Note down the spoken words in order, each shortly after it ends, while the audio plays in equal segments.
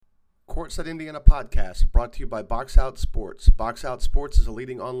Courtside Indiana podcast brought to you by Box Out Sports. Box Out Sports is a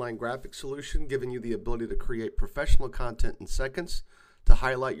leading online graphic solution giving you the ability to create professional content in seconds to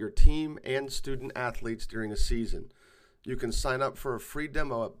highlight your team and student athletes during a season. You can sign up for a free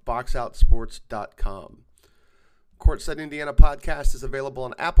demo at boxoutsports.com. Courtside Indiana podcast is available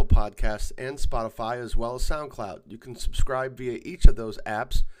on Apple Podcasts and Spotify as well as SoundCloud. You can subscribe via each of those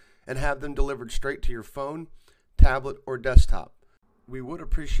apps and have them delivered straight to your phone, tablet, or desktop. We would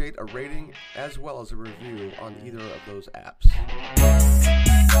appreciate a rating as well as a review on either of those apps.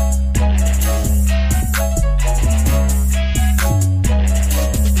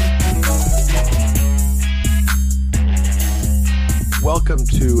 Welcome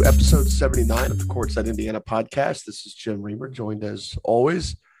to episode 79 of the Courtside Indiana podcast. This is Jim Reamer, joined as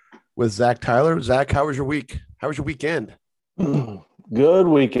always with Zach Tyler. Zach, how was your week? How was your weekend? Good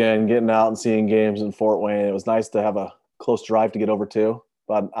weekend, getting out and seeing games in Fort Wayne. It was nice to have a close drive to get over to.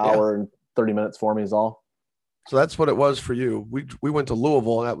 About an hour and 30 minutes for me is all. So that's what it was for you. We went to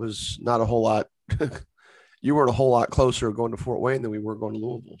Louisville, and that was not a whole lot. You weren't a whole lot closer going to Fort Wayne than we were going to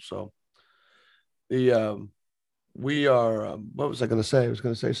Louisville. So we are what was I going to say? I was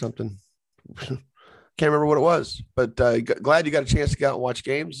going to say something. Can't remember what it was, but glad you got a chance to get out and watch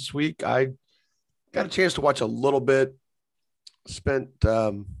games this week. I got a chance to watch a little bit. Spent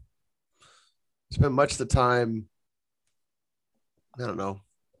much of the time, I don't know,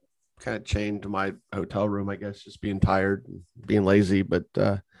 kind of chained to my hotel room, I guess, just being tired and being lazy, but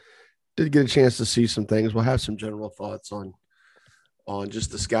did get a chance to see some things. We'll have some general thoughts on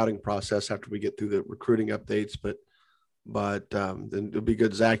just the scouting process after we get through the recruiting updates, but then it'll be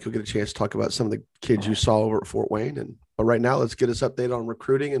good. Zach, you'll get a chance to talk about some of the kids you saw over at Fort Wayne. But right now, let's get us updated on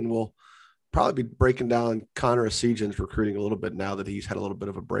recruiting, and we'll probably be breaking down Connor Essegian's recruiting a little bit now that he's had a little bit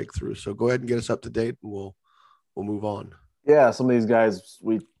of a breakthrough. So go ahead and get us up to date, and we'll move on. Yeah, some of these guys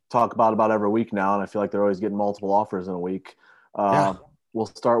we talk about every week now, and I feel like they're always getting multiple offers in a week. We'll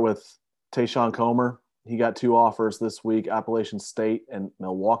start with Tayshawn Comer. He got 2 offers this week, Appalachian State and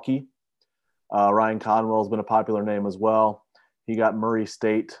Milwaukee. Ryan Conwell has been a popular name as well. He got Murray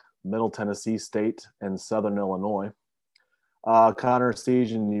State, Middle Tennessee State, and Southern Illinois. Connor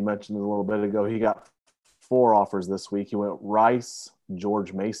Essegian, you mentioned a little bit ago, he got 4 offers this week. He went Rice,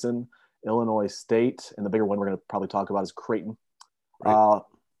 George Mason, Illinois State, and the bigger one we're going to probably talk about is Creighton. Right.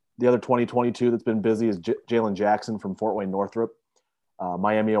 The other 2022 that's been busy is Jalen Jackson from Fort Wayne Northrop.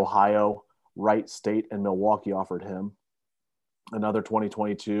 Miami, Ohio, Wright State, and Milwaukee offered him. Another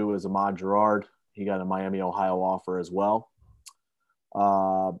 2022 is Ahmad Gerard. He got a Miami, Ohio offer as well.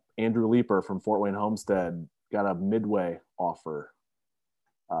 Andrew Leeper from Fort Wayne Homestead got a Midway offer.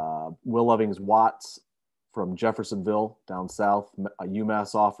 Will Lovings Watts from Jeffersonville down south, a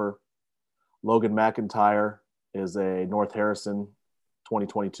UMass offer. Logan McIntyre is a North Harrison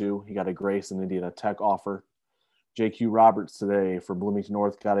 2022. He got a Grace and Indiana Tech offer. JQ Roberts today for Bloomington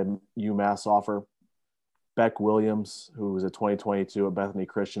North got a UMass offer. Beck Williams, who was a 2022 at Bethany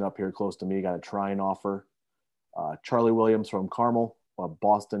Christian up here close to me, got a Trine offer. Charlie Williams from Carmel, a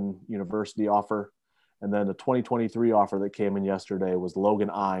Boston University offer. And then the 2023 offer that came in yesterday was Logan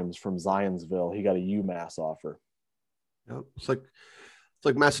Imes from Zionsville. He got a UMass offer. Yep. It's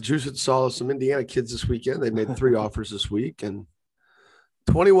like Massachusetts saw some Indiana kids this weekend. They made 3 offers this week and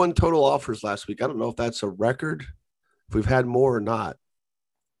 21 total offers last week. I don't know if that's a record, if we've had more or not.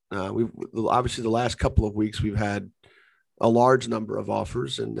 We've obviously the last couple of weeks we've had a large number of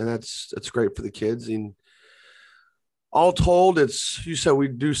offers, and that's great for the kids. And all told, you said we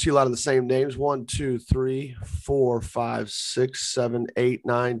do see a lot of the same names. 1, 2, 3, 4, 5, 6, 7, 8,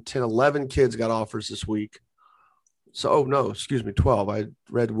 9, 10, 11 kids got offers this week. So, 12. I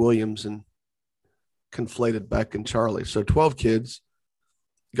read Williams and conflated Beck and Charlie. So 12 kids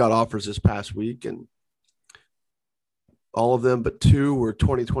got offers this past week, and all of them but 2 were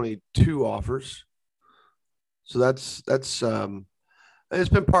 2022 offers. So that's it's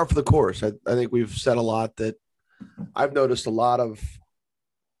been par for the course. I think we've said a lot that I've noticed a lot of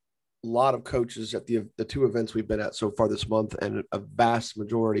coaches at the 2 events we've been at so far this month, and a vast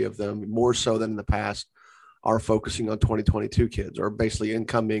majority of them, more so than in the past, are focusing on 2022 kids or basically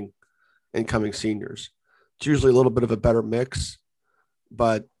incoming seniors. It's usually a little bit of a better mix,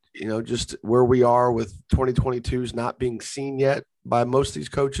 but just where we are with 2022s not being seen yet by most of these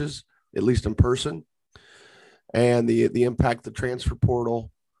coaches, at least in person, and the impact of the transfer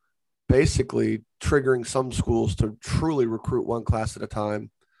portal basically triggering some schools to truly recruit one class at a time.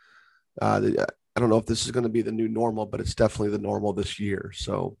 I don't know if this is going to be the new normal, but it's definitely the normal this year.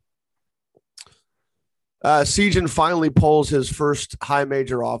 So Essegian finally pulls his first high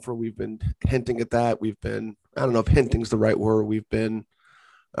major offer. We've been hinting at that. I don't know if hinting's the right word. We've been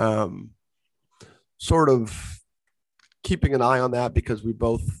Um, sort of keeping an eye on that because we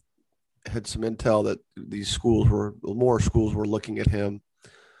both had some intel that more schools were looking at him.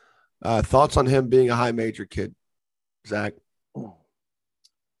 Thoughts on him being a high major kid, Zach?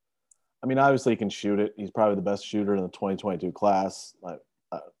 I mean, obviously he can shoot it. He's probably the best shooter in the 2022 class.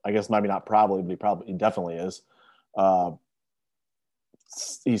 I guess maybe not probably, but he definitely is. Uh,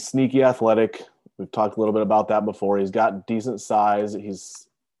 he's sneaky athletic. We've talked a little bit about that before. He's got decent size. He's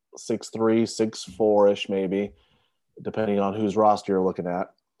 6'3", 6'4" ish maybe, depending on whose roster you're looking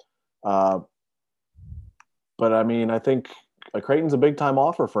at. But I mean, I think Creighton's a big time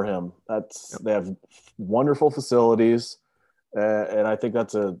offer for him. They have wonderful facilities, and I think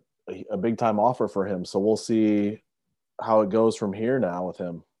that's a big time offer for him. So we'll see how it goes from here now with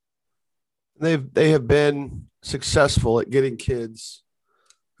him. They have been successful at getting kids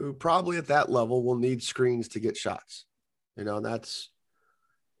who probably at that level will need screens to get shots. You know, that's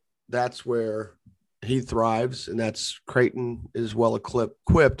where he thrives, and that's Creighton is well equipped,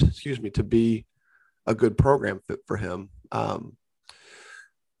 to be a good program fit for him.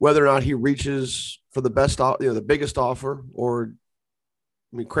 Whether or not he reaches for the biggest offer, or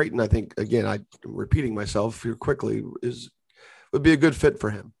I mean, Creighton, I think again, I'm repeating myself here quickly, would be a good fit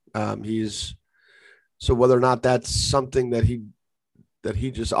for him. So whether or not that's something that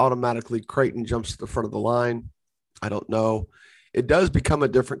he just automatically Creighton jumps to the front of the line, I don't know. It does become a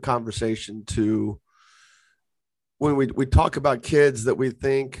different conversation to when we talk about kids that we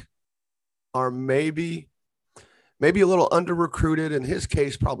think are maybe a little under recruited. In his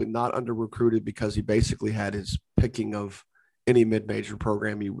case, probably not under recruited because he basically had his picking of any mid-major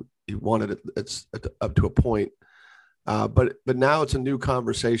program he wanted. It's up to a point. But now it's a new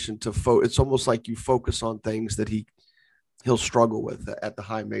conversation it's almost like you focus on things that he'll struggle with at the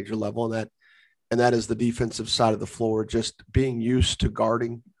high major level, and that is the defensive side of the floor, just being used to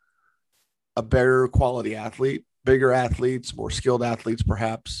guarding a better quality athlete, bigger athletes, more skilled athletes,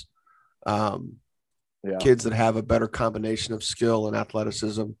 perhaps. Kids that have a better combination of skill and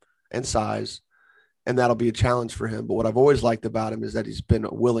athleticism and size, and that'll be a challenge for him. But what I've always liked about him is that he's been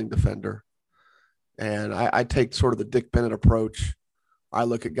a willing defender. And I take sort of the Dick Bennett approach. I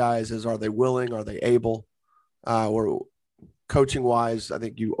look at guys as, are they willing? Are they able? Or coaching wise, I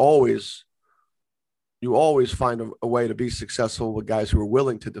think you always find a way to be successful with guys who are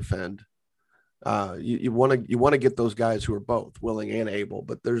willing to defend. You want to get those guys who are both willing and able,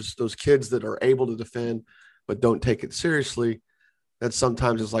 but there's those kids that are able to defend but don't take it seriously. That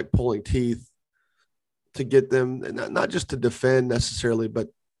sometimes is like pulling teeth to get them, and not just to defend necessarily, but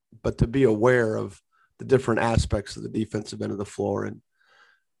to be aware of the different aspects of the defensive end of the floor. And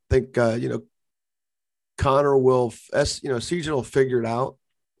I think Connor will, Sejan will figure it out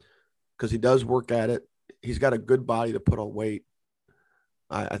because he does work at it. He's got a good body to put on weight.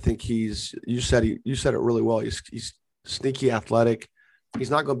 I think you said it really well. He's sneaky athletic. He's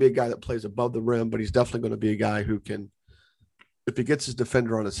not going to be a guy that plays above the rim, but he's definitely going to be a guy who can, if he gets his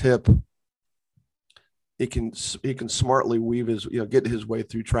defender on his hip, he can smartly weave get his way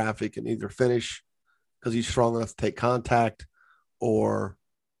through traffic and either finish because he's strong enough to take contact, or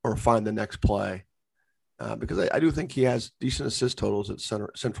find the next play. Because I do think he has decent assist totals at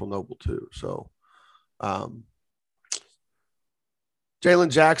Central Noble too. So, Jalen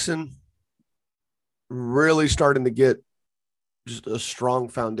Jackson really starting to get just a strong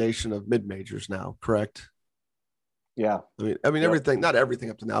foundation of mid majors now, correct? Yeah. I mean, everything, not everything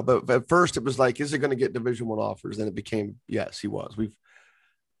up to now, but at first it was like, is it going to get Division I offers? Then it became, yes, he was.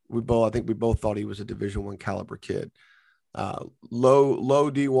 I think we both thought he was a Division I caliber kid.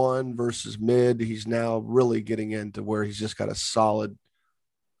 Low D1 versus mid. He's now really getting into where he's just got a solid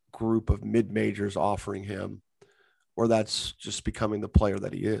group of mid majors offering him, or that's just becoming the player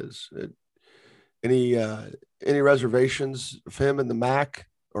that he is. Any reservations of him in the MAC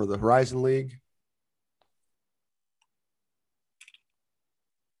or the Horizon League?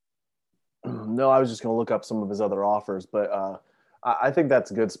 No, I was just going to look up some of his other offers, but I think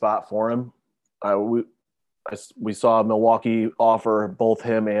that's a good spot for him. We saw Milwaukee offer both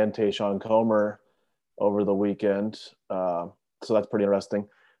him and Tayshawn Comer over the weekend, so that's pretty interesting.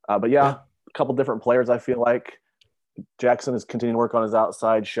 But yeah, a couple different players. I feel like Jackson is continuing to work on his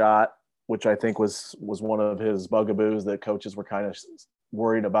outside shot, which I think was one of his bugaboos that coaches were kind of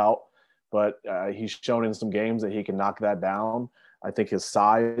worried about. But he's shown in some games that he can knock that down. I think his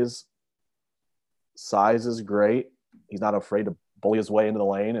size is great. He's not afraid to bully his way into the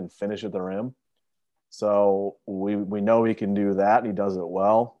lane and finish at the rim. So we know he can do that, and he does it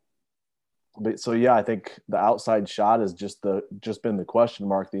well. But so yeah, I think the outside shot has just been the question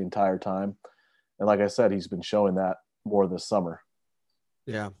mark the entire time. And like I said, he's been showing that more this summer.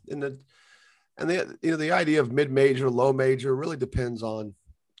 Yeah. The idea of mid-major, low major really depends on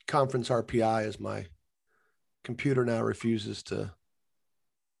conference RPI, as my computer now refuses to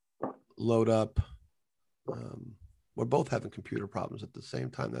load up. We're both having computer problems at the same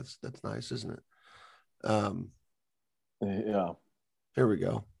time. That's nice, isn't it? Yeah. Here we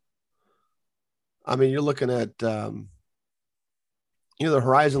go. I mean, you're looking at, the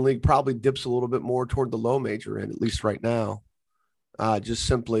Horizon League probably dips a little bit more toward the low major end, at least right now, just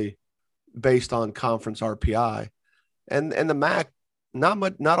simply based on conference RPI, and the MAC not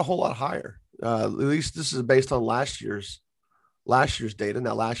a whole lot higher. At least this is based on last year's data.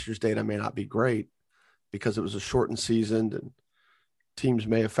 Now, last year's data may not be great because it was a shortened season and teams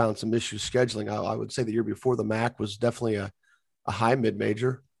may have found some issues scheduling. I would say the year before, the MAC was definitely a high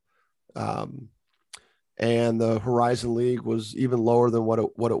mid-major. And the Horizon League was even lower than what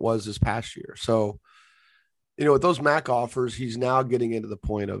it was this past year. So, with those MAC offers, he's now getting into the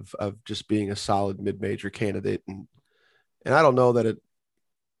point of just being a solid mid-major candidate. And I don't know that it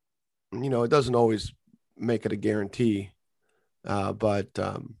doesn't always make it a guarantee, but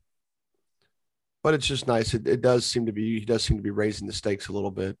it's just nice. He does seem to be raising the stakes a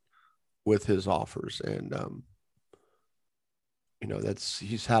little bit with his offers. And,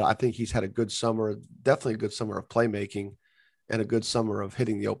 I think he's had a good summer, definitely a good summer of playmaking and a good summer of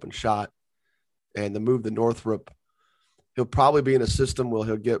hitting the open shot. And the move to Northrop, he'll probably be in a system where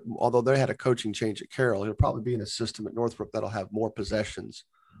he'll get, although they had a coaching change at Carroll, he'll probably be in a system at Northrop that'll have more possessions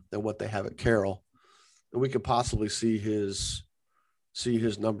than what they have at Carroll. And we could possibly see his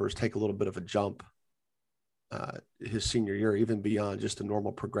numbers take a little bit of a jump his senior year, even beyond just a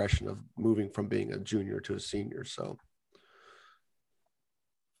normal progression of moving from being a junior to a senior. So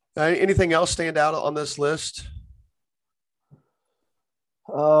anything else stand out on this list?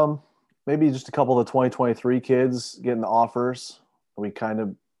 Maybe just a couple of the 2023 kids getting the offers. We kind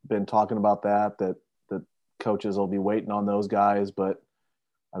of been talking about that the coaches will be waiting on those guys. But,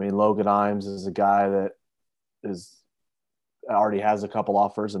 I mean, Logan Imes is a guy that already has a couple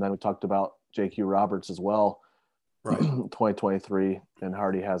offers. And then we talked about JQ Roberts as well, right? 2023, and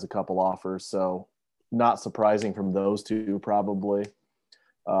Hardy has a couple offers. So not surprising from those two probably.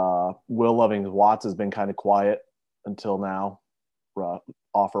 Will Loving-Watts has been kind of quiet until now.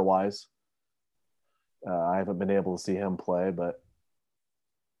 Offer wise, I haven't been able to see him play, but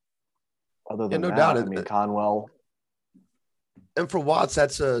other than that, doubt. I mean, Conwell. And for Watts,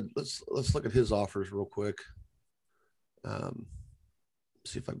 let's look at his offers real quick.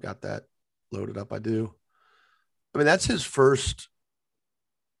 See if I've got that loaded up. I do. I mean, that's his first.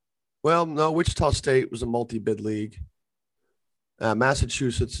 Well, no, Wichita State was a multi-bid league.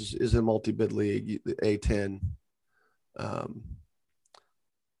 Massachusetts is a multi-bid league, the A10.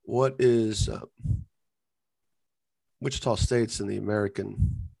 What is Wichita State's in the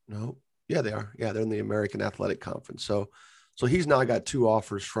American? No, yeah, they are. Yeah, they're in the American Athletic Conference. So he's now got two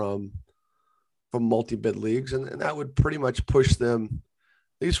offers from multi-bid leagues, and that would pretty much push them,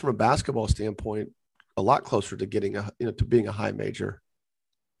 at least from a basketball standpoint, a lot closer to getting to being a high major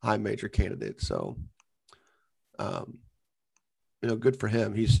candidate. So, good for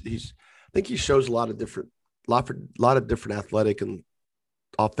him. I think he shows a lot of different athletic and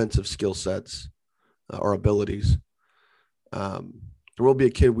offensive skill sets or abilities. There will be a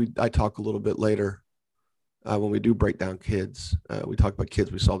kid I talk a little bit later when we do break down kids. We talk about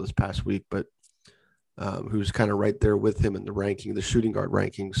kids we saw this past week, but who's kind of right there with him in the shooting guard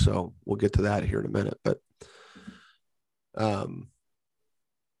ranking. So we'll get to that here in a minute. But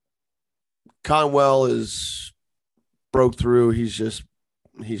Conwell is broke through. He's just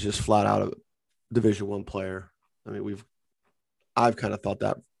flat out a Division I player. I mean, I've kind of thought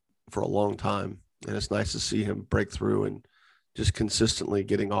that for a long time, and it's nice to see him break through and just consistently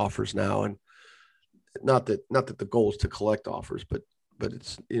getting offers now. And not that the goal is to collect offers, but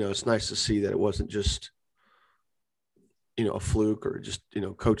it's, it's nice to see that it wasn't just, a fluke or just,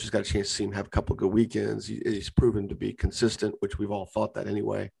 coaches got a chance to see him have a couple of good weekends. He's proven to be consistent, which we've all thought that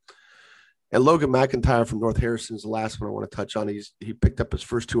anyway. And Logan McIntyre from North Harrison is the last one I want to touch on. He picked up his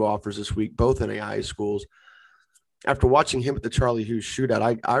first two offers this week, both NAIA schools. After watching him at the Charlie Hughes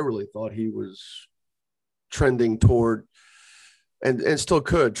shootout, I really thought he was trending toward, and still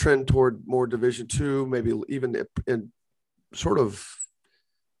could trend toward more Division II, maybe even in sort of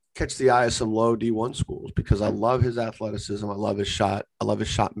catch the eye of some low D1 schools, because I love his athleticism. I love his shot. I love his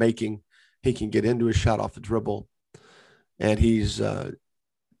shot making. He can get into his shot off the dribble, and he's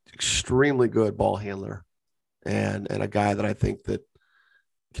extremely good ball handler, and a guy that I think that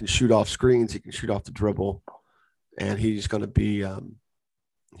can shoot off screens. He can shoot off the dribble. And he's going to be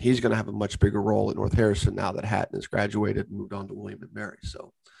he's going to have a much bigger role at North Harrison now that Hatton has graduated and moved on to William and Mary.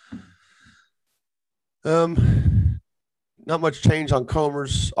 So, not much change on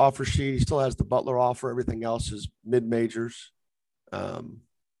Comer's offer sheet. He still has the Butler offer. Everything else is mid majors. And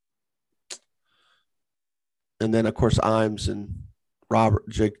then, of course, Imes and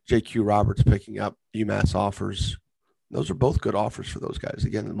JQ Roberts picking up UMass offers. Those are both good offers for those guys.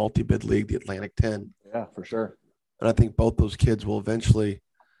 Again, the multi-bid league, the Atlantic 10. Yeah, for sure. And I think both those kids will eventually,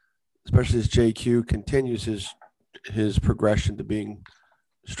 especially as JQ continues his progression to being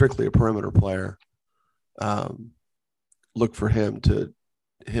strictly a perimeter player, look for him and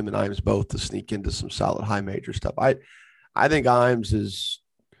Imes both to sneak into some solid high major stuff. I think Imes is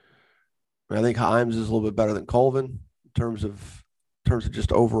a little bit better than Colvin in terms of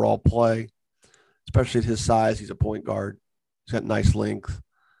just overall play, especially at his size. He's a point guard. He's got nice length.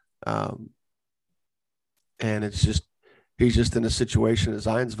 And he's just in a situation as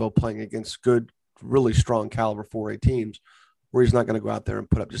Zionsville playing against good, really strong caliber 4A teams where he's not going to go out there and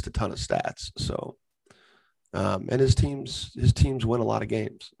put up just a ton of stats. So, and his teams win a lot of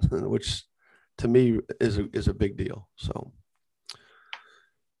games, which to me is a big deal. So,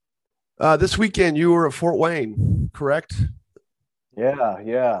 this weekend you were at Fort Wayne, correct?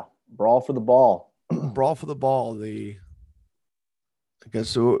 Yeah. Brawl for the ball. Brawl for the ball. I guess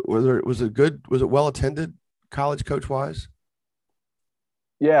so. Was it well attended, college coach wise?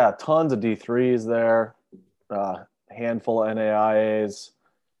 Yeah, tons of D3s there. Handful of NAIAs,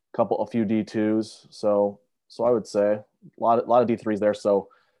 a few D2s. So I would say a lot of D3s there. So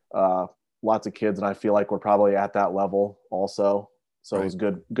lots of kids, and I feel like we're probably at that level also. So right. It was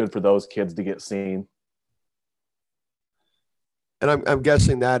good for those kids to get seen. And I'm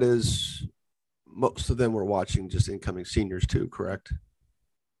guessing that is most of them were watching just incoming seniors too, correct?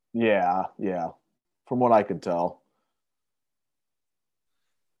 Yeah. From what I could tell.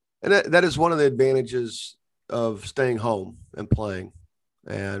 And that is one of the advantages of staying home and playing.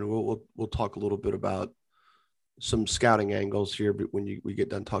 And we'll talk a little bit about some scouting angles here, but when we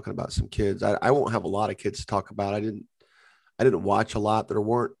get done talking about some kids, I won't have a lot of kids to talk about. I didn't watch a lot. There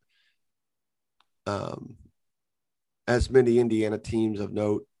weren't as many Indiana teams of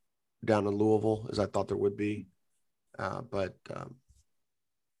note down in Louisville as I thought there would be. But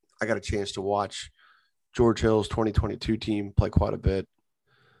I got a chance to watch George Hill's 2022 team play quite a bit.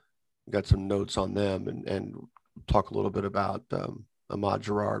 Got some notes on them and talk a little bit about Ahmad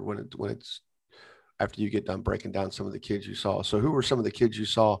Gerard when it's after you get done breaking down some of the kids you saw. So who were some of the kids you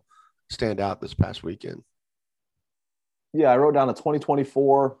saw stand out this past weekend? Yeah, I wrote down a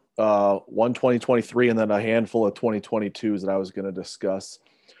 2024, one 2023, and then a handful of 2022s that I was going to discuss.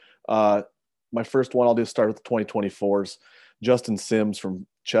 My first one, I'll just start with the 2024s. Justin Sims from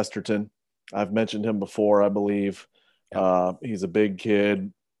Chesterton. I've mentioned him before, I believe. He's a big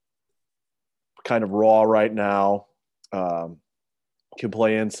kid, kind of raw right now. Can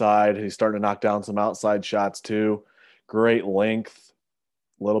play inside. He's starting to knock down some outside shots too. Great length,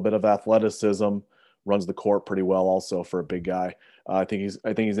 a little bit of athleticism. Runs the court pretty well also for a big guy. I think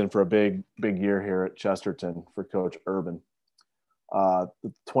he's in for a big year here at Chesterton for Coach Urban. The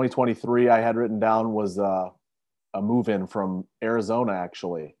 2023 I had written down was a move in from Arizona.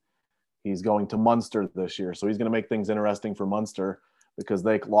 Actually, he's going to Munster this year, so he's going to make things interesting for Munster because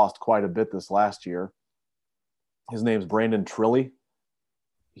they lost quite a bit this last year. His name's Brandon Trilly.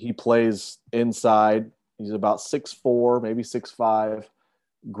 He plays inside. He's about 6'4", maybe 6'5".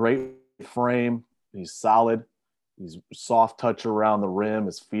 Great frame. He's solid. He's soft touch around the rim.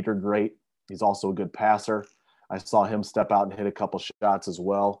 His feet are great. He's also a good passer. I saw him step out and hit a couple shots as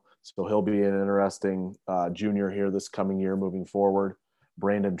well. So he'll be an interesting junior here this coming year moving forward.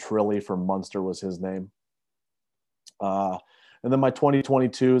 Brandon Trilly from Munster was his name. And then my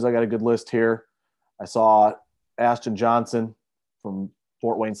 2022s, I got a good list here. I saw Ashton Johnson from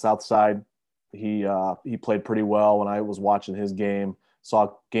Fort Wayne Southside. He played pretty well when I was watching his game. Saw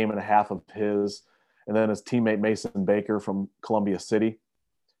a game and a half of his. And then his teammate Mason Baker from Columbia City.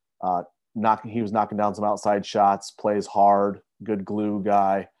 He was knocking down some outside shots, plays hard, good glue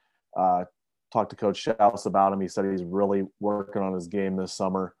guy. Talked to Coach Schaus about him. He said he's really working on his game this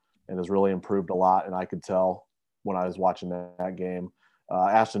summer and has really improved a lot. And I could tell when I was watching that game.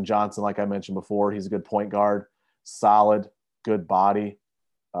 Ashton Johnson, like I mentioned before, he's a good point guard, solid, good body,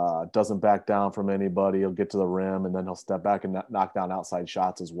 doesn't back down from anybody. He'll get to the rim, and then he'll step back and knock down outside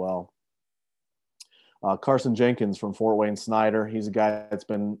shots as well. Carson Jenkins from Fort Wayne Snyder, he's a guy that's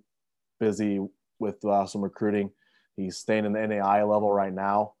been busy with some recruiting. He's staying in the NAI level right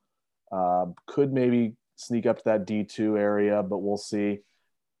now. Could maybe sneak up to that D2 area, but we'll see.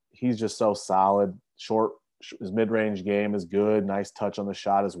 He's just so solid, short His mid-range game is good. Nice touch on the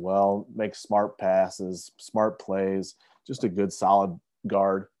shot as well. Makes smart passes, smart plays. Just a good, solid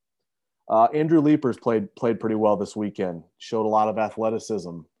guard. Andrew Leapers played pretty well this weekend. Showed a lot of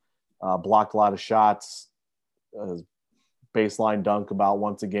athleticism. Blocked a lot of shots. Baseline dunk about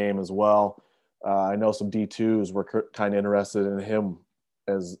once a game as well. I know some D2s were kind of interested in him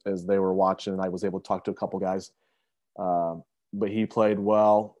as they were watching, and I was able to talk to a couple guys. But he played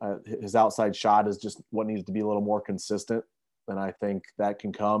well. His outside shot is just what needs to be a little more consistent, and I think that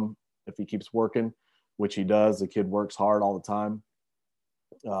can come if he keeps working, which he does. The kid works hard all the time.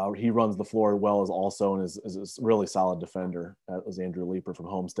 He runs the floor well as also, and is a really solid defender. That was Andrew Leaper from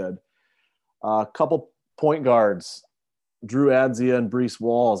Homestead. A couple point guards, Drew Adzia and Brees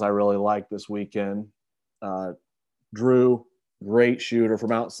Walls, I really liked this weekend. Drew, great shooter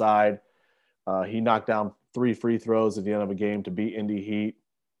from outside. He knocked down 3 free throws at the end of a game to beat Indy Heat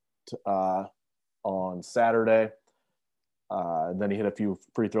on Saturday. And then he hit a few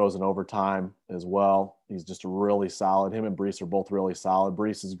free throws in overtime as well. He's just really solid. Him and Brees are both really solid.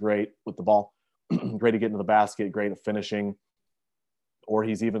 Brees is great with the ball, great to get into the basket, great at finishing. Or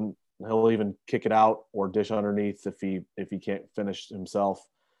he'll even kick it out or dish underneath if he can't finish himself.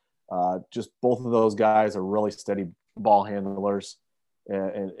 Just both of those guys are really steady ball handlers,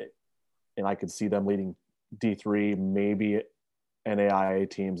 and I could see them leading D3, maybe NAIA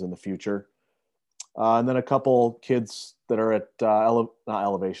teams in the future. And then a couple kids that are at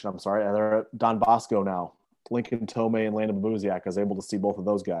they're at Don Bosco now. Lincoln Tomei and Landon Babuziak. I was able to see both of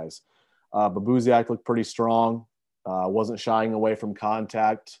those guys. Babuziak looked pretty strong. Wasn't shying away from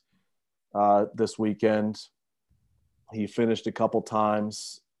contact this weekend. He finished a couple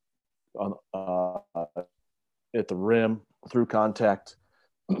times at the rim through contact.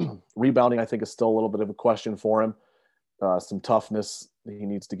 Rebounding, I think, is still a little bit of a question for him. Some toughness. He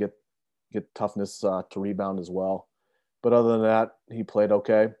needs to get toughness to rebound as well. But other than that, he played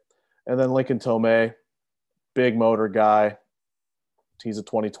okay. And then Lincoln Tomei, big motor guy. He's a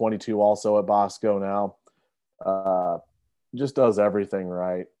 2022 also at Bosco now. Just does everything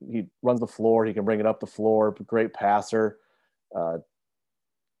right. He runs the floor. He can bring it up the floor. Great passer.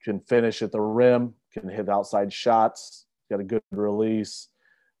 Can finish at the rim. Can hit outside shots. Got a good release.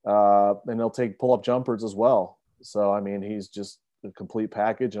 And he'll take pull-up jumpers as well. So, I mean, he's just a complete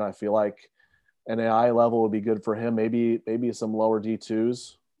package, and I feel like NAI level would be good for him. Maybe some lower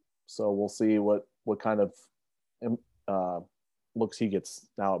D2s. So we'll see what kind of looks he gets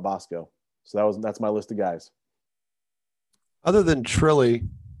now at Bosco. So that's my list of guys. Other than Trilly,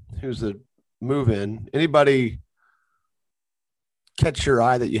 who's a move-in, anybody catch your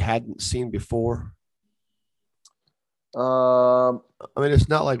eye that you hadn't seen before? I mean, it's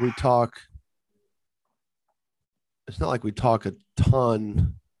not like we talk a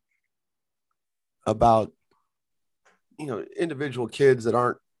ton about, individual kids that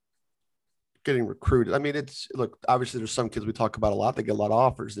aren't getting recruited. I mean, obviously there's some kids we talk about a lot. They get a lot of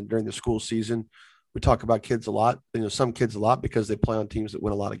offers, and during the school season, we talk about kids a lot, some kids a lot because they play on teams that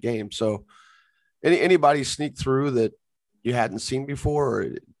win a lot of games. So anybody sneak through that you hadn't seen before, or,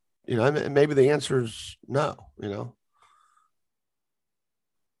 maybe the answer is no,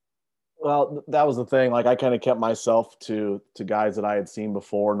 Well, that was the thing. Like, I kind of kept myself to guys that I had seen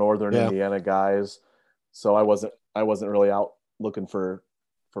before, Northern Indiana guys. So I wasn't really out looking for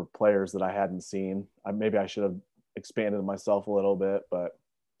players that I hadn't seen. Maybe I should have expanded myself a little bit, but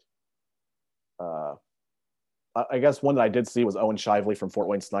I guess one that I did see was Owen Shively from Fort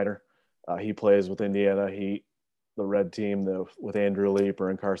Wayne Snyder. He plays with Indiana. The red team with Andrew Leaper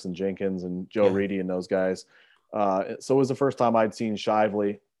and Carson Jenkins and Joe Reedy and those guys. So it was the first time I'd seen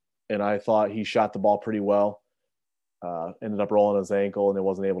Shively, and I thought he shot the ball pretty well. Ended up rolling his ankle, and he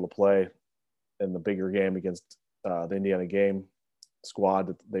wasn't able to play in the bigger game against the Indiana game squad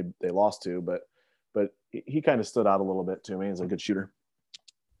that they lost to. But he kind of stood out a little bit to me as a good shooter.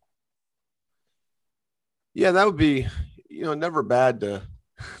 Yeah, that would be, never bad to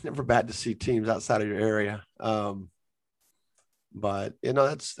see teams outside of your area. But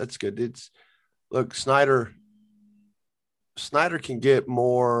that's good. Look, Snyder can get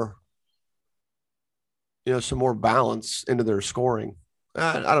more, some more balance into their scoring.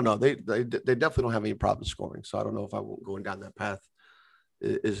 I don't know. They definitely don't have any problem scoring. So I don't know if going down that path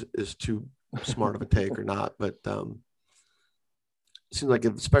is too smart of a take or not. But it seems like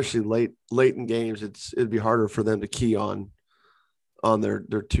especially late in games, it'd be harder for them to key on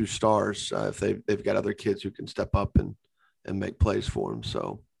their two stars if they've got other kids who can step up and make plays for them.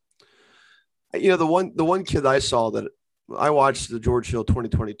 So, the one kid I saw that I watched the George Hill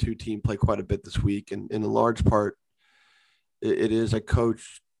 2022 team play quite a bit this week, and in a large part, it is I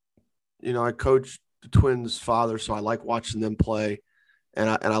coached the Twins' father, so I like watching them play. And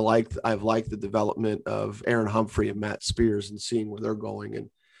I've liked the development of Aaron Humphrey and Matt Spears and seeing where they're going.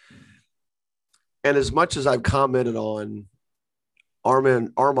 And as much as I've commented on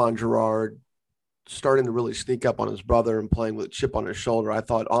Armand Gerard starting to really sneak up on his brother and playing with a chip on his shoulder, I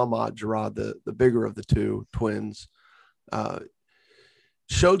thought Ahmad Gerard, the bigger of the two twins,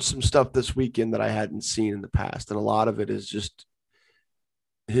 showed some stuff this weekend that I hadn't seen in the past. And a lot of it is just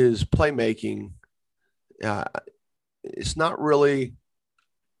his playmaking. It's definitely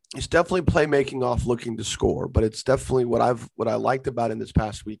playmaking off looking to score, but it's definitely what I liked about him this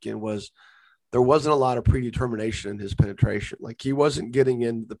past weekend was there wasn't a lot of predetermination in his penetration. Like, he wasn't getting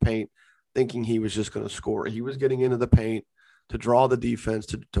into the paint thinking he was just going to score. He was getting into the paint to draw the defense,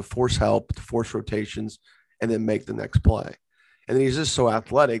 to force help, to force rotations, and then make the next play. And he's just so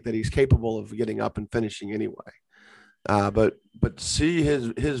athletic that he's capable of getting up and finishing anyway. But to see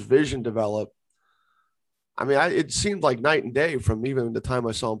his vision develop, I mean, it seemed like night and day from even the time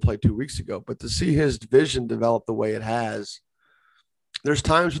I saw him play 2 weeks ago. But to see his vision develop the way it has, there's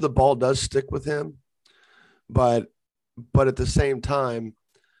times where the ball does stick with him, but at the same time,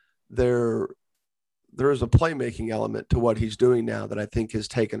 there is a playmaking element to what he's doing now that I think has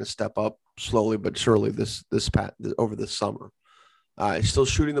taken a step up slowly but surely over this summer. He's still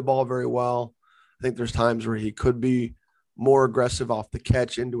shooting the ball very well. I think there's times where he could be more aggressive off the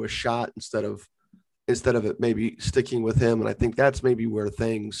catch into a shot instead of it maybe sticking with him. And I think that's maybe where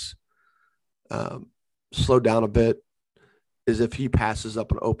things slow down a bit, is if he passes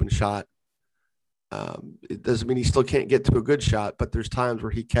up an open shot. It doesn't mean he still can't get to a good shot, but there's times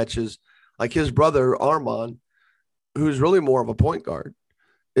where he catches, like his brother Armand, who's really more of a point guard,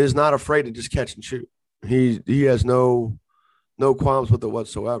 is not afraid to just catch and shoot. He has no qualms with it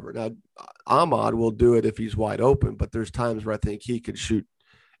whatsoever. Now, Ahmad will do it if he's wide open, but there's times where I think he could shoot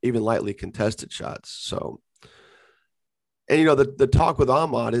even lightly contested shots. So, and the talk with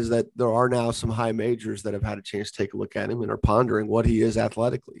Ahmad is that there are now some high majors that have had a chance to take a look at him and are pondering what he is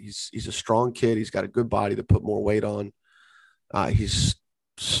athletically. He's a strong kid. He's got a good body to put more weight on. He's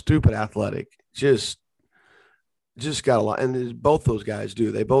stupid athletic. Just got a lot. And both those guys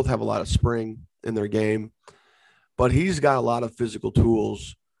do. They both have a lot of spring in their game, but he's got a lot of physical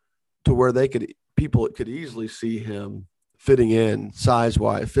tools to where people could easily see him fitting in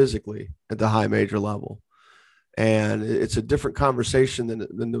size-wise, physically at the high major level. And it's a different conversation than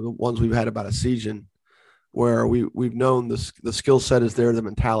the ones we've had about a season, where we've known the skill set is there, the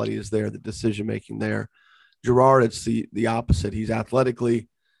mentality is there, the decision-making there. Gerard, it's the opposite. He's athletically,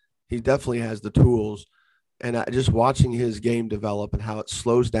 he definitely has the tools. And just watching his game develop and how it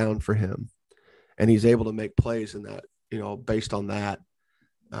slows down for him, and he's able to make plays in that, based on that.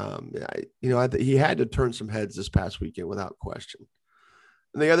 He had to turn some heads this past weekend without question.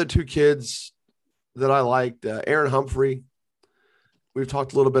 And the other two kids that I liked, Aaron Humphrey, we've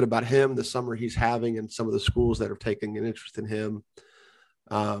talked a little bit about him, the summer he's having, and some of the schools that have taken an interest in him.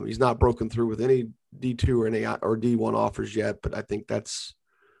 He's not broken through with any D2 or D1 offers yet, but I think that's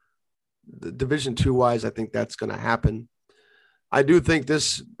the Division II wise. I think that's going to happen. I do think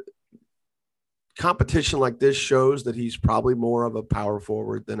this competition like this shows that he's probably more of a power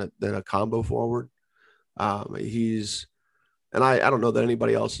forward than a combo forward. And I don't know that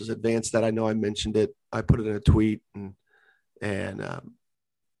anybody else has advanced that. I know I mentioned it. I put it in a tweet, and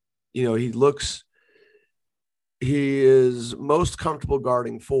he is most comfortable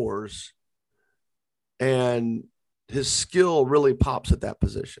guarding fours, and his skill really pops at that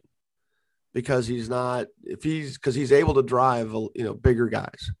position because he's able to drive, bigger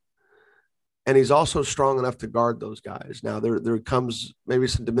guys. And he's also strong enough to guard those guys. Now there comes maybe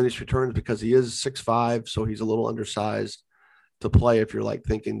some diminished returns because he is 6'5", so he's a little undersized to play if you're like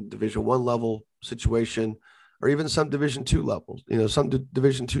thinking Division I level situation, or even some Division II levels, some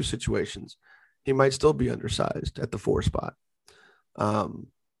Division II situations, he might still be undersized at the 4 spot.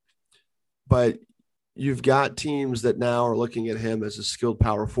 But you've got teams that now are looking at him as a skilled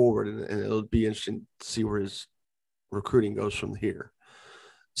power forward, and it'll be interesting to see where his recruiting goes from here.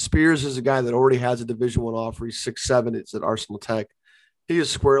 Spears is a guy that already has a Division I offer. He's 6'7". It's at Arsenal Tech. He is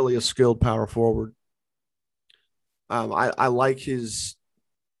squarely a skilled power forward. I like his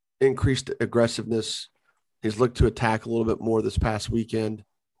increased aggressiveness. He's looked to attack a little bit more this past weekend,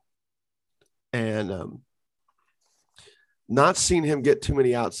 and not seen him get too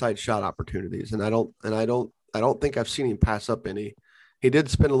many outside shot opportunities. And I don't think I've seen him pass up any. He did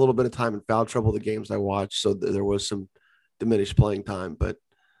spend a little bit of time in foul trouble the games I watched, so there was some diminished playing time, but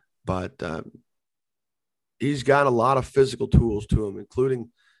he's got a lot of physical tools to him,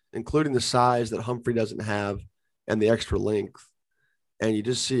 including the size that Humphrey doesn't have and the extra length. And you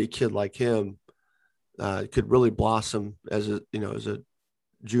just see a kid like him could really blossom as a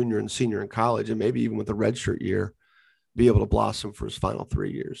junior and senior in college, and maybe even with a redshirt year, be able to blossom for his final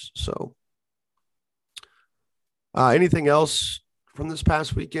 3 years. So, anything else from this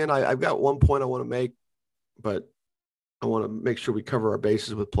past weekend? I've got one point I want to make, but I want to make sure we cover our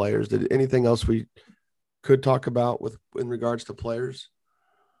bases with players. Did anything else we could talk about in regards to players?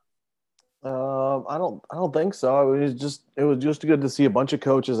 I don't think so. It was just good to see a bunch of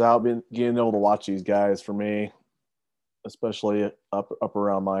coaches out getting able to watch these guys for me, especially up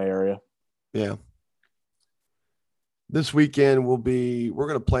around my area. Yeah. This weekend we're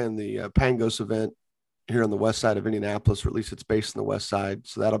going to play in the Pangos event here on the west side of Indianapolis, or at least it's based on the west side.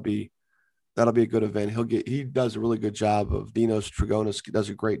 So that'll be a good event. He does a really good job of Dinos Trigonis does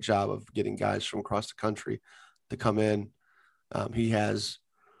a great job of getting guys from across the country to come in.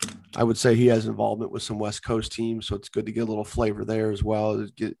 I would say he has involvement with some West Coast teams, so it's good to get a little flavor there as well.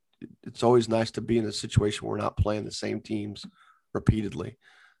 It's always nice to be in a situation where we're not playing the same teams repeatedly.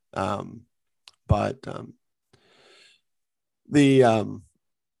 But the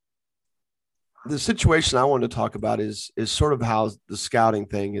situation I wanted to talk about is sort of how the scouting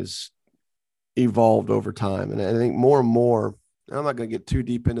thing is evolved over time. And I think more and more, and I'm not going to get too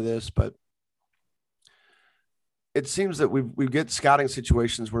deep into this, but it seems that we get scouting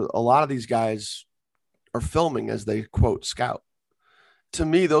situations where a lot of these guys are filming as they quote scout. To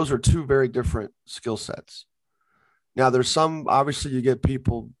me, those are two very different skill sets. Now there's some, obviously you get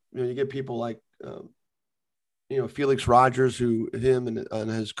people like, Felix Rogers, who him and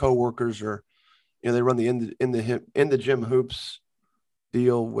his coworkers are, they run the in the gym hoops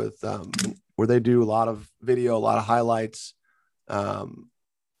deal with, where they do a lot of video, a lot of highlights, and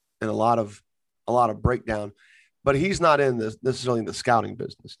a lot of breakdown. But he's not in necessarily in the scouting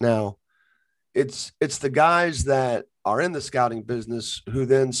business. Now, it's the guys that are in the scouting business who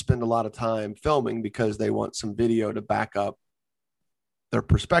then spend a lot of time filming because they want some video to back up their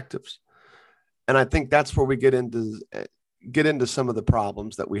perspectives. And I think that's where we get into some of the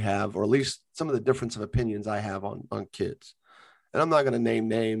problems that we have, or at least some of the difference of opinions I have on kids. And I'm not going to name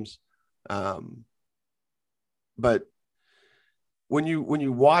names, but when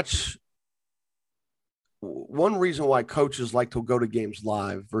you watch, one reason why coaches like to go to games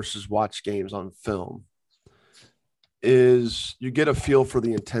live versus watch games on film is you get a feel for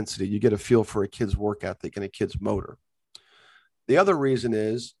the intensity. You get a feel for a kid's work ethic and a kid's motor. The other reason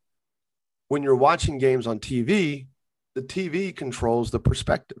is when you're watching games on TV, the TV controls the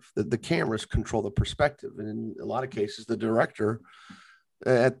perspective. The cameras control the perspective. And in a lot of cases, the director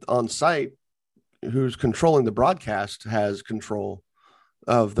on site who's controlling the broadcast has control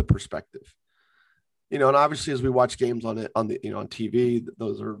of the perspective. And obviously as we watch games on TV,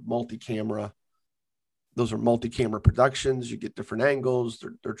 those are multi-camera productions. You get different angles.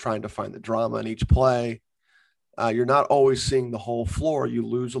 They're trying to find the drama in each play. You're not always seeing the whole floor. You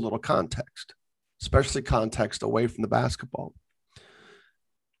lose a little context, especially context away from the basketball.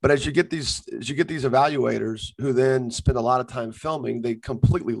 But as you get these evaluators who then spend a lot of time filming, they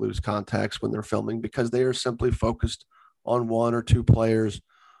completely lose context when they're filming because they are simply focused on one or two players,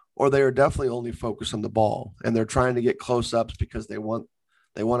 or they are definitely only focused on the ball, and they're trying to get close-ups because they want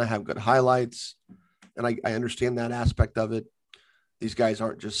to have good highlights. And I understand that aspect of it. These guys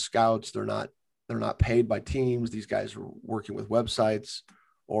aren't just scouts. They're not paid by teams. These guys are working with websites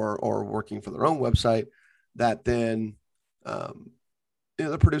or working for their own website that then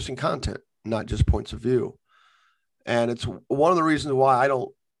they're producing content, not just points of view. And it's one of the reasons why I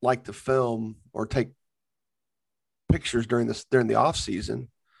don't like to film or take pictures during the off season,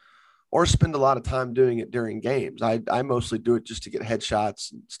 or spend a lot of time doing it during games. I mostly do it just to get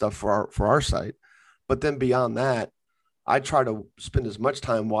headshots and stuff for our site. But then beyond that, I try to spend as much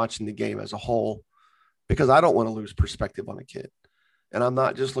time watching the game as a whole, because I don't want to lose perspective on a kid. And I'm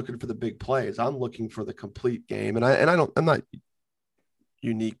not just looking for the big plays. I'm looking for the complete game. And I'm not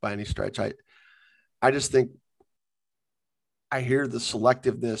unique by any stretch. I just think I hear the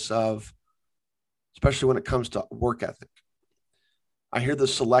selectiveness of, especially when it comes to work ethic. I hear the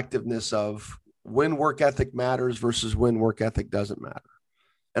selectiveness of when work ethic matters versus when work ethic doesn't matter.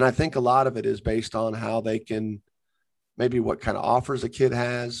 And I think a lot of it is based on how they can, maybe what kind of offers a kid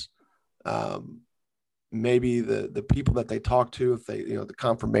has, maybe the people that they talk to, if they, the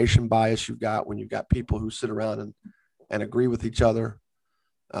confirmation bias you've got when you've got people who sit around and agree with each other.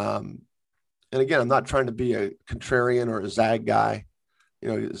 And again, I'm not trying to be a contrarian or a zag guy,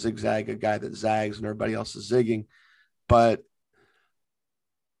 zigzag, a guy that zags and everybody else is zigging. But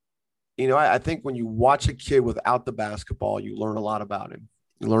I think when you watch a kid without the basketball, you learn a lot about him.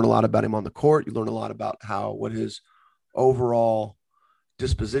 You learn a lot about him on the court. You learn a lot about what his overall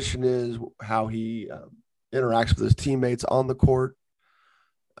disposition is, how he interacts with his teammates on the court,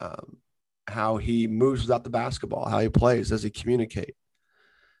 how he moves without the basketball, how he plays, does he communicate?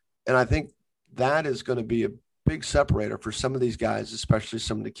 And I think that is going to be a big separator for some of these guys, especially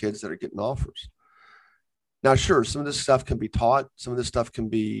some of the kids that are getting offers. Now, sure, some of this stuff can be taught. Some of this stuff can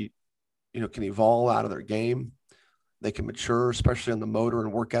be, can evolve out of their game. They can mature, especially on the motor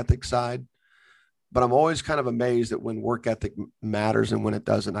and work ethic side. But I'm always kind of amazed at when work ethic matters and when it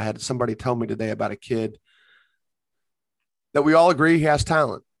doesn't. I had somebody tell me today about a kid that we all agree he has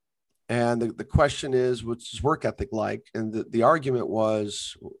talent. And the question is, what's his work ethic like? And the argument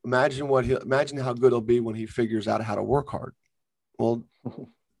was, imagine how good he'll be when he figures out how to work hard. Well,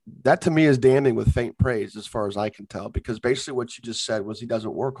 that to me is damning with faint praise as far as I can tell, because basically what you just said was he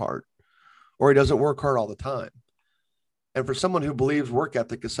doesn't work hard, or he doesn't work hard all the time. And for someone who believes work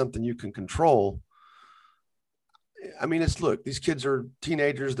ethic is something you can control, I mean, look, these kids are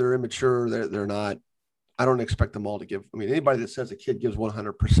teenagers. They're immature. They're not, I don't expect them all to give. I mean, anybody that says a kid gives 100%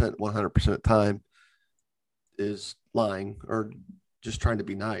 of the time is lying or just trying to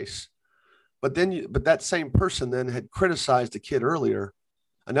be nice. But that same person then had criticized a kid earlier,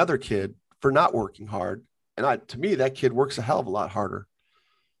 another kid, for not working hard. And to me, that kid works a hell of a lot harder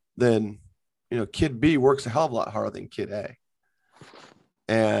than, kid B works a hell of a lot harder than kid A.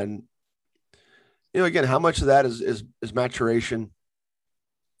 And, again, how much of that is maturation,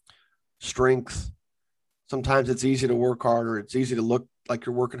 strength? Sometimes it's easy to work hard, or it's easy to look like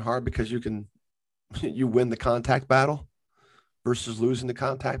you're working hard because you win the contact battle versus losing the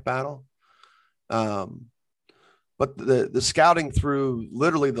contact battle. But the scouting through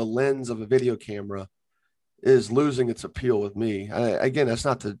literally the lens of a video camera is losing its appeal with me. Again, that's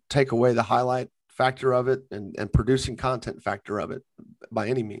not to take away the highlight factor of it and producing content factor of it by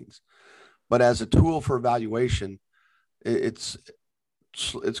any means. But as a tool for evaluation, it's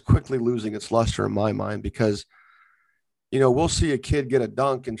quickly losing its luster in my mind, because, we'll see a kid get a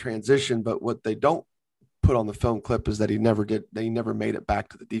dunk in transition, but what they don't put on the film clip is that he never made it back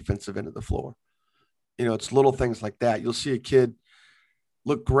to the defensive end of the floor. It's little things like that. You'll see a kid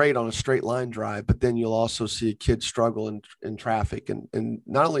look great on a straight line drive, but then you'll also see a kid struggle in traffic, and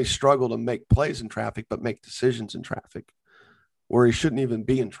not only struggle to make plays in traffic, but make decisions in traffic where he shouldn't even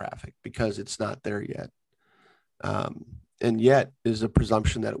be in traffic because it's not there yet. And yet is a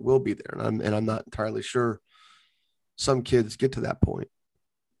presumption that it will be there. And I'm not entirely sure some kids get to that point.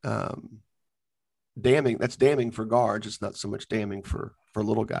 That's damning for guards. It's not so much damning for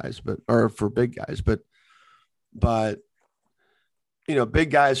little guys, or for big guys, but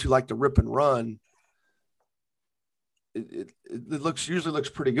big guys who like to rip and run, it usually looks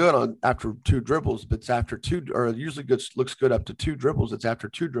pretty good after two dribbles, but it's after two, or it usually looks good up to two dribbles. It's after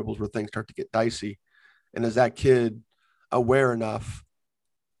two dribbles where things start to get dicey. And is that kid aware enough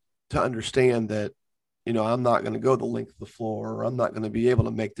to understand that, I'm not going to go the length of the floor, or I'm not going to be able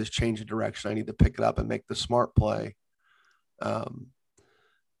to make this change of direction. I need to pick it up and make the smart play. I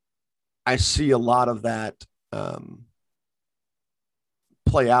see a lot of that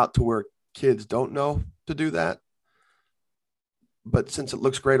play out to where kids don't know to do that. But since it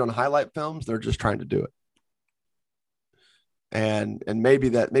looks great on highlight films, they're just trying to do it. And maybe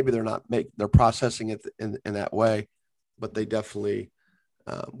they're processing it in that way, but they definitely,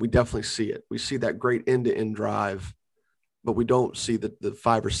 we definitely see it. We see that great end-to-end drive, but we don't see the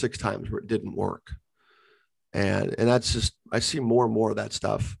 5 or 6 times where it didn't work. And that's just, I see more and more of that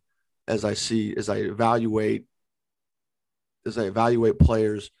stuff as I evaluate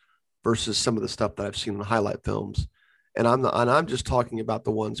players versus some of the stuff that I've seen in highlight films. And I'm just talking about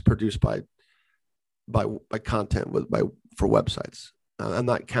the ones produced by content for websites. I'm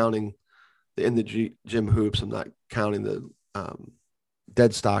not counting the In the Gym hoops. I'm not counting the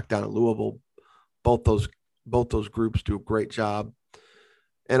Dead Stock down in Louisville. Both those groups do a great job.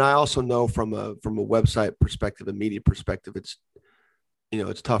 And I also know from a website perspective and media perspective, it's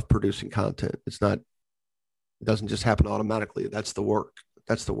tough producing content. It doesn't just happen automatically. That's the work.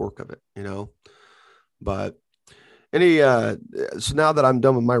 That's the work of it, But so now that I'm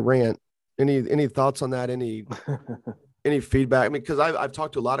done with my rant, any thoughts on that? Any feedback? I mean, because I've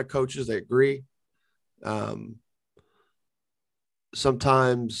talked to a lot of coaches. They agree.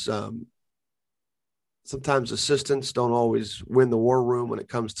 Sometimes assistants don't always win the war room when it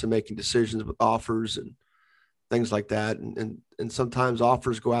comes to making decisions with offers and things like that. And sometimes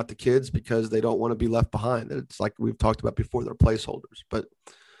offers go out to kids because they don't want to be left behind. It's like we've talked about before, they're placeholders. But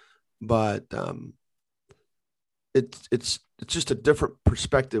it's just a different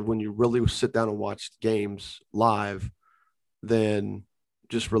perspective when you really sit down and watch games live than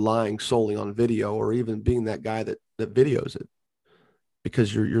just relying solely on video, or even being that guy that videos it.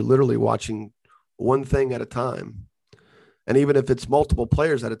 because you're literally watching one thing at a time. And even if it's multiple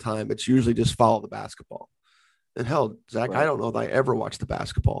players at a time, it's usually just follow the basketball. And hell, Zach, right. I don't know if I ever watch the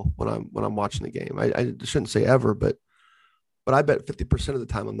basketball when I'm watching the game. I shouldn't say ever, but I bet 50% of the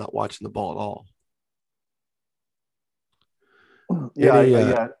time I'm not watching the ball at all.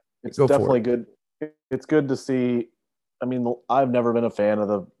 Yeah. It's definitely good. It's good to see. I mean, I've never been a fan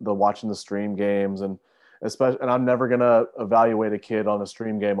of the watching the stream games, and I'm never gonna evaluate a kid on a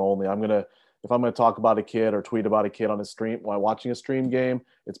stream game only. If I'm gonna talk about a kid or tweet about a kid on a stream while watching a stream game,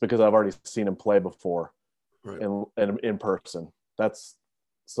 it's because I've already seen him play before, right. and in person.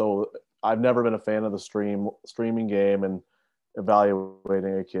 So I've never been a fan of the streaming game and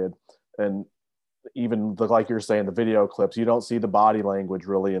evaluating a kid. And even like you're saying, the video clips, you don't see the body language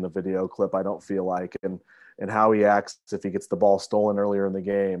really in the video clip, I don't feel like, and how he acts if he gets the ball stolen earlier in the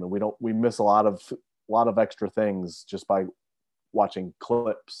game. And we miss a lot of extra things just by watching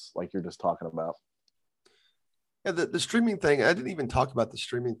clips like you're just talking about. Yeah, the streaming thing, I didn't even talk about the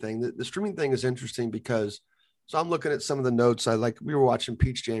streaming thing. The streaming thing is interesting because so I'm looking at some of the notes. We were watching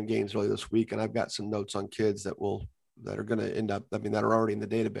Peach Jam games earlier this week, and I've got some notes on kids that are going to end up, that are already in the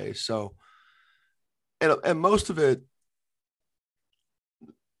database. So, and most of it's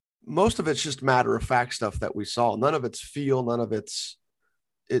just matter of fact stuff that we saw. None of it's feel, none of it's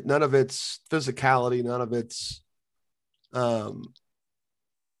physicality, none of it's,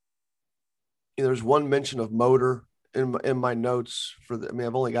 there's one mention of motor in my notes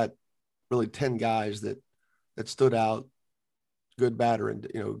I've only got really 10 guys that stood out, good, bad, or,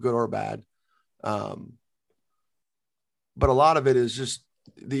 good or bad. But a lot of it is just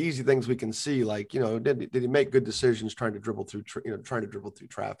the easy things we can see, like, did he make good decisions trying to dribble through,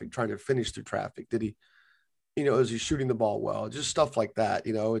 traffic, trying to finish through traffic? Did he, is he shooting the ball well? Just stuff like that.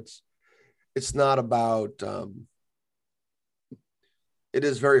 It's not about, it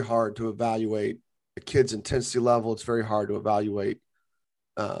is very hard to evaluate a kid's intensity level. It's very hard to evaluate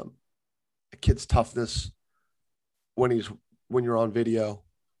a kid's toughness when you're on video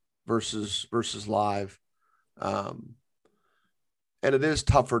versus live. And it is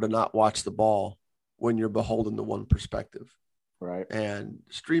tougher to not watch the ball when you're beholden to one perspective. Right. And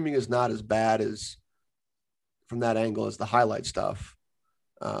streaming is not as bad as from that angle as the highlight stuff.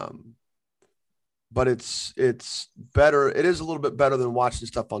 But it's better. It is a little bit better than watching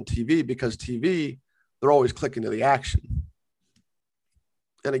stuff on TV, because TV, they're always clicking to the action.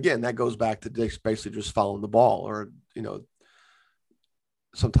 And again, that goes back to basically just following the ball, or,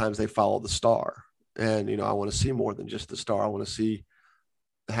 sometimes they follow the star. And, I want to see more than just the star. I want to see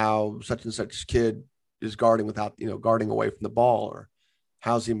how such and such kid is guarding without, guarding away from the ball, or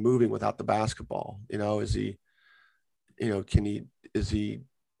how's he moving without the basketball? Is he, is he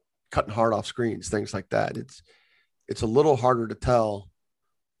cutting hard off screens, things like that. It's a little harder to tell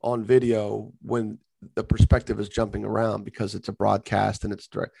on video when the perspective is jumping around, because it's a broadcast and it's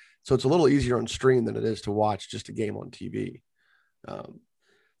direct. So it's a little easier on stream than it is to watch just a game on TV.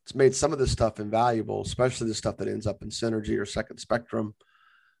 It's made some of this stuff invaluable, especially the stuff that ends up in Synergy or Second Spectrum,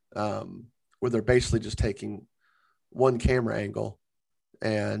 where they're basically just taking one camera angle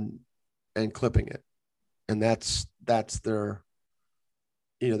and clipping it. And that's their,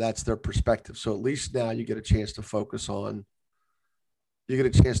 that's their perspective. So at least now you get a chance to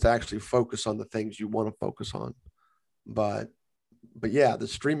actually focus on the things you want to focus on. But yeah, the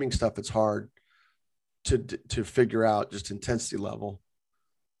streaming stuff, it's hard to figure out just intensity level,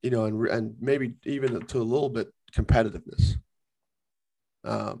 and maybe even to a little bit competitiveness.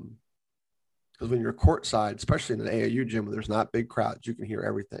 Because when you're courtside, especially in an AAU gym where there's not big crowds, you can hear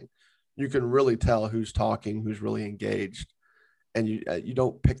everything. You can really tell who's talking, who's really engaged. And you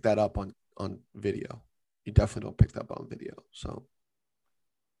don't pick that up on video. You definitely don't pick that up on video. So,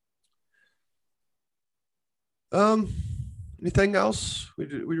 anything else? We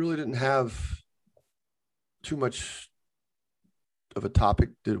really didn't have too much of a topic,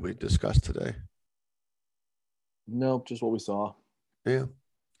 did we, discuss today? Nope, just what we saw. Yeah.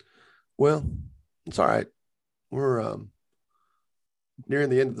 Well, it's all right. We're nearing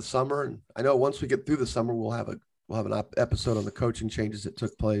the end of the summer, and I know once we get through the summer, we'll have an episode on the coaching changes that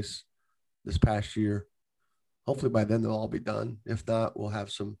took place this past year. Hopefully by then they'll all be done. If not, we'll have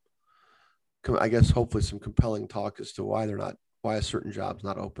hopefully some compelling talk as to why a certain job's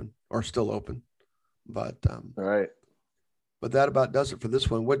not open or still open. But all right. But that about does it for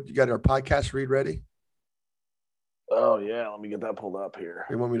this one. What, you got our podcast read ready? Oh yeah, let me get that pulled up here.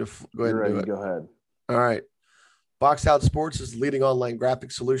 You want me to go ahead and do it? Go ahead. All right. Box Out Sports is the leading online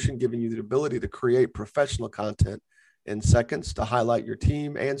graphic solution, giving you the ability to create professional content in seconds to highlight your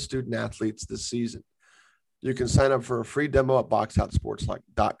team and student athletes this season. You can sign up for a free demo at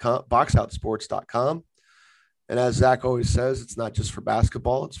boxoutsports.com. And as Zach always says, it's not just for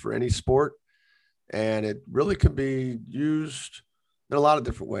basketball, it's for any sport. And it really can be used in a lot of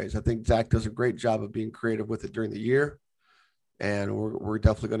different ways. I think Zach does a great job of being creative with it during the year. And we're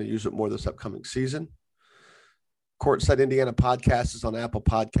definitely going to use it more this upcoming season. Courtside Indiana podcast is on Apple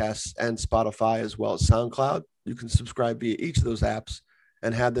Podcasts and Spotify, as well as SoundCloud. You can subscribe via each of those apps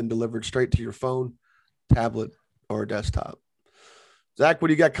and have them delivered straight to your phone, tablet, or desktop. Zach, what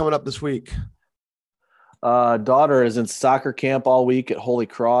do you got coming up this week? Daughter is in soccer camp all week at Holy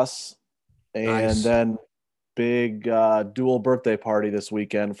Cross. And Nice. then big dual birthday party this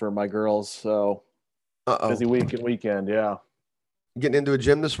weekend for my girls. So busy weekend. Yeah. Getting into a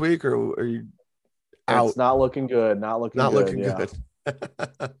gym this week, or are you out? It's not looking good. Not looking good.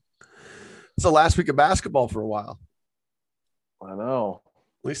 It's the last week of basketball for a while. I know.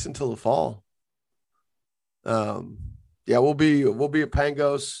 At least until the fall. Yeah, we'll be at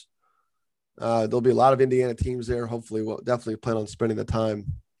Pangos. There'll be a lot of Indiana teams there. Hopefully, we'll definitely plan on spending the time,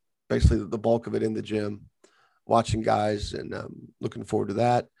 basically the bulk of it in the gym, watching guys, and looking forward to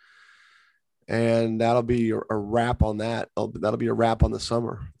that. And that'll be a wrap on that. That'll be a wrap on the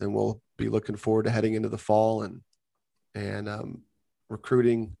summer. And we'll be looking forward to heading into the fall, and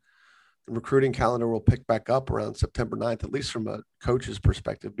recruiting calendar will pick back up around September 9th, at least from a coach's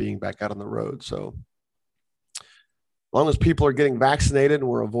perspective, being back out on the road. So as long as people are getting vaccinated and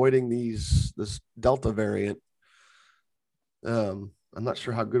we're avoiding this Delta variant, I'm not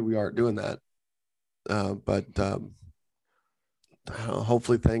sure how good we are at doing that. But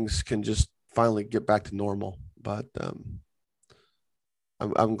hopefully things can just finally get back to normal. But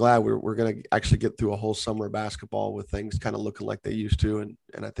I'm glad we're going to actually get through a whole summer of basketball with things kind of looking like they used to.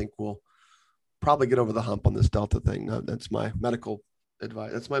 And I think we'll probably get over the hump on this Delta thing. That's my medical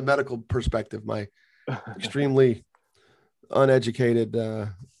advice. That's my medical perspective, my extremely uneducated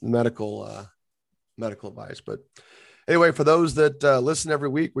medical advice. But anyway, for those that listen every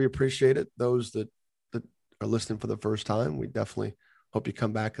week, we appreciate it. Those that are listening for the first time, we definitely hope you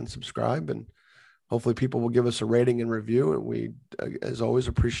come back and subscribe, and hopefully people will give us a rating and review. And we, as always,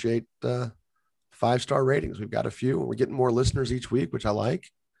 appreciate 5-star ratings. We've got a few, and we're getting more listeners each week, which I like.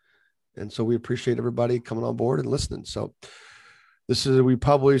 And so we appreciate everybody coming on board and listening. So this is, we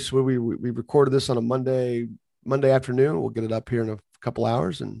recorded this on a Monday afternoon. We'll get it up here in a couple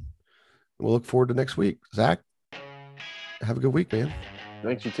hours, and we'll look forward to next week. Zach, have a good week, man.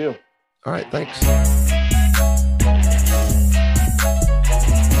 Thanks, you too. All right. Thanks.